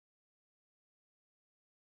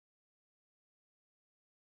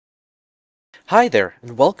Hi there,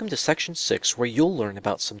 and welcome to Section 6, where you'll learn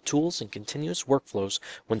about some tools and continuous workflows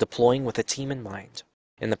when deploying with a team in mind.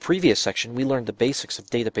 In the previous section, we learned the basics of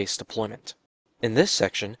database deployment. In this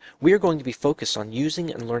section, we are going to be focused on using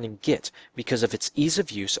and learning Git because of its ease of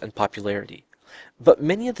use and popularity. But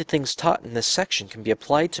many of the things taught in this section can be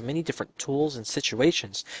applied to many different tools and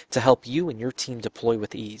situations to help you and your team deploy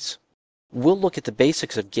with ease. We'll look at the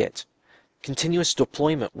basics of Git, continuous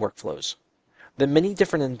deployment workflows, the many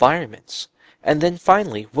different environments, and then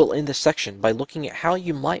finally, we'll end this section by looking at how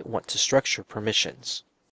you might want to structure permissions.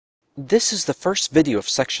 This is the first video of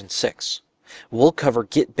Section 6. We'll cover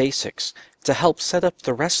Git basics to help set up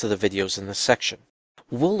the rest of the videos in this section.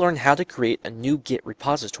 We'll learn how to create a new Git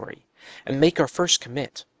repository and make our first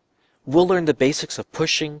commit. We'll learn the basics of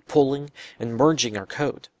pushing, pulling, and merging our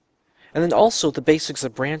code, and then also the basics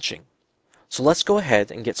of branching. So let's go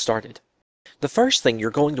ahead and get started. The first thing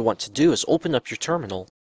you're going to want to do is open up your terminal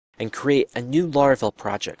and create a new Laravel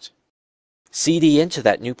project. CD into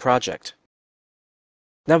that new project.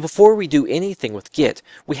 Now before we do anything with Git,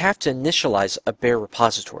 we have to initialize a bare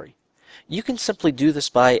repository. You can simply do this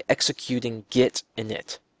by executing git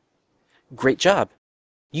init. Great job!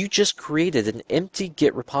 You just created an empty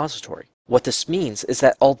Git repository. What this means is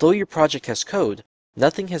that although your project has code,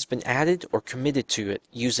 nothing has been added or committed to it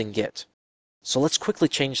using Git. So let's quickly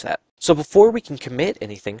change that. So before we can commit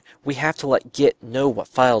anything, we have to let Git know what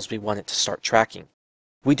files we want it to start tracking.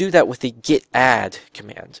 We do that with the git add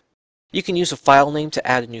command. You can use a file name to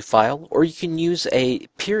add a new file, or you can use a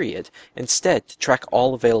period instead to track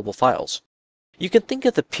all available files. You can think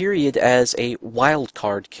of the period as a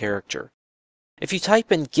wildcard character. If you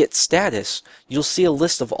type in git status, you'll see a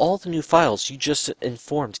list of all the new files you just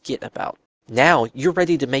informed Git about. Now you're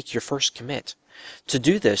ready to make your first commit. To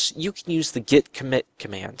do this, you can use the git commit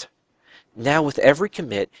command. Now with every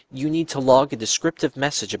commit, you need to log a descriptive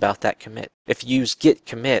message about that commit. If you use git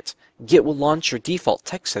commit, Git will launch your default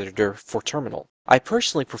text editor for terminal. I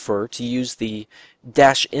personally prefer to use the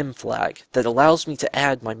 -m flag that allows me to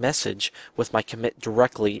add my message with my commit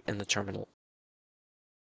directly in the terminal.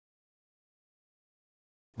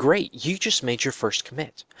 Great, you just made your first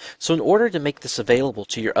commit. So in order to make this available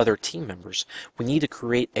to your other team members, we need to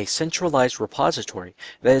create a centralized repository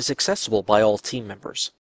that is accessible by all team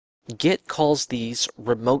members. Git calls these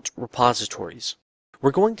remote repositories.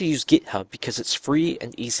 We're going to use GitHub because it's free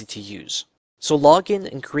and easy to use. So log in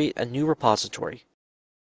and create a new repository.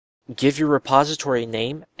 Give your repository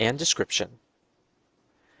name and description.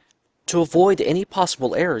 To avoid any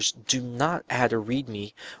possible errors, do not add a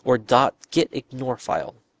readme or .gitignore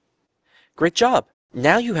file. Great job!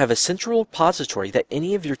 Now you have a central repository that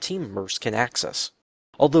any of your team members can access.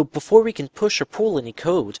 Although before we can push or pull any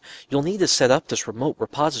code, you'll need to set up this remote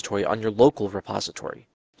repository on your local repository.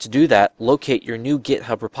 To do that, locate your new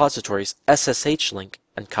GitHub repository's SSH link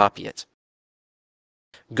and copy it.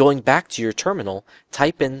 Going back to your terminal,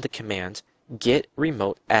 type in the command git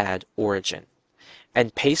remote add origin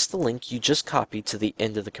and paste the link you just copied to the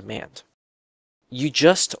end of the command. You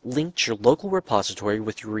just linked your local repository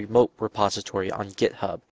with your remote repository on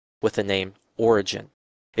GitHub with the name origin.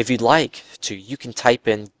 If you'd like to, you can type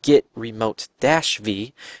in git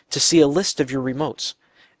remote-v to see a list of your remotes,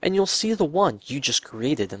 and you'll see the one you just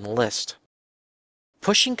created in the list.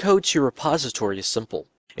 Pushing code to your repository is simple.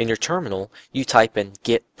 In your terminal, you type in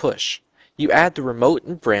git push. You add the remote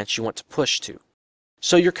and branch you want to push to.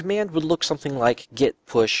 So your command would look something like git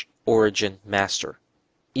push origin master.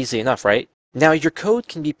 Easy enough, right? Now your code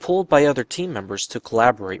can be pulled by other team members to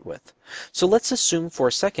collaborate with. So let's assume for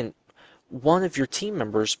a second one of your team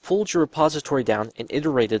members pulled your repository down and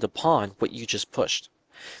iterated upon what you just pushed.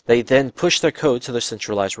 They then pushed their code to the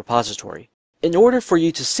centralized repository. In order for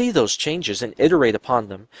you to see those changes and iterate upon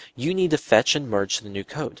them, you need to fetch and merge the new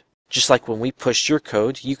code. Just like when we pushed your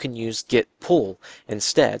code, you can use git pull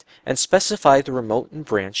instead and specify the remote and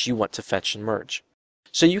branch you want to fetch and merge.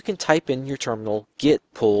 So you can type in your terminal git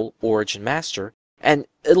pull origin master and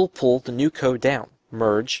it'll pull the new code down,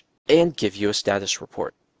 merge, and give you a status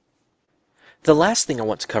report. The last thing I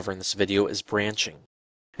want to cover in this video is branching.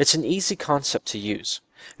 It's an easy concept to use.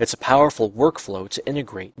 It's a powerful workflow to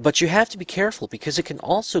integrate, but you have to be careful because it can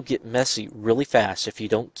also get messy really fast if you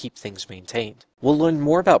don't keep things maintained. We'll learn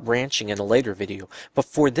more about branching in a later video, but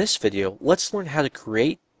for this video, let's learn how to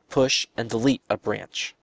create, push, and delete a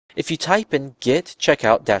branch. If you type in git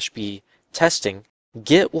checkout-b testing,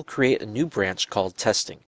 Git will create a new branch called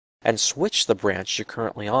testing and switch the branch you're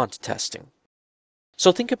currently on to testing.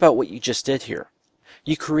 So think about what you just did here.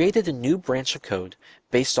 You created a new branch of code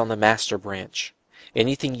based on the master branch.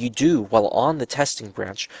 Anything you do while on the testing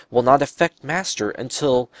branch will not affect master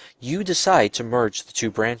until you decide to merge the two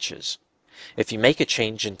branches. If you make a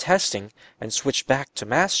change in testing and switch back to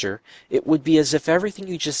master, it would be as if everything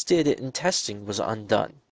you just did in testing was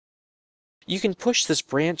undone. You can push this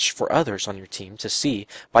branch for others on your team to see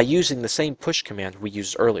by using the same push command we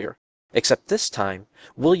used earlier, except this time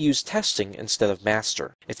we'll use testing instead of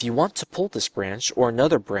master. If you want to pull this branch or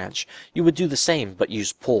another branch, you would do the same but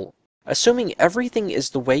use pull. Assuming everything is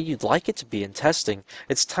the way you'd like it to be in testing,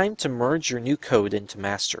 it's time to merge your new code into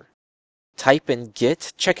master. Type in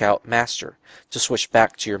git checkout master to switch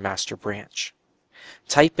back to your master branch.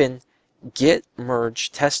 Type in git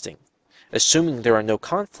merge testing. Assuming there are no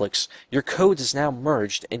conflicts, your code is now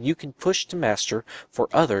merged and you can push to master for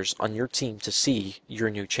others on your team to see your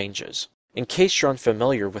new changes. In case you're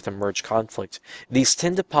unfamiliar with a merge conflict, these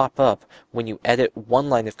tend to pop up when you edit one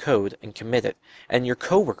line of code and commit it, and your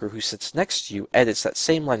coworker who sits next to you edits that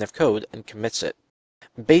same line of code and commits it.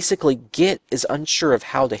 Basically, Git is unsure of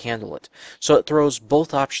how to handle it, so it throws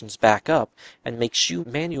both options back up and makes you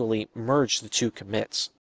manually merge the two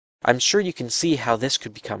commits. I'm sure you can see how this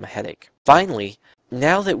could become a headache. Finally,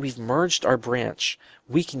 now that we've merged our branch,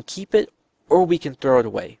 we can keep it or we can throw it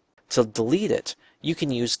away. To delete it, you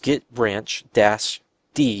can use git branch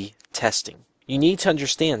 -d testing. You need to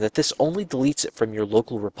understand that this only deletes it from your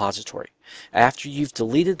local repository. After you've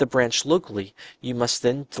deleted the branch locally, you must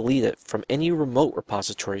then delete it from any remote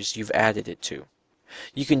repositories you've added it to.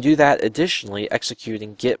 You can do that additionally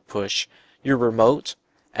executing git push your remote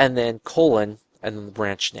and then colon and then the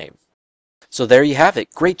branch name. So there you have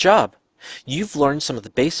it. Great job! You've learned some of the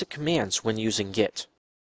basic commands when using Git.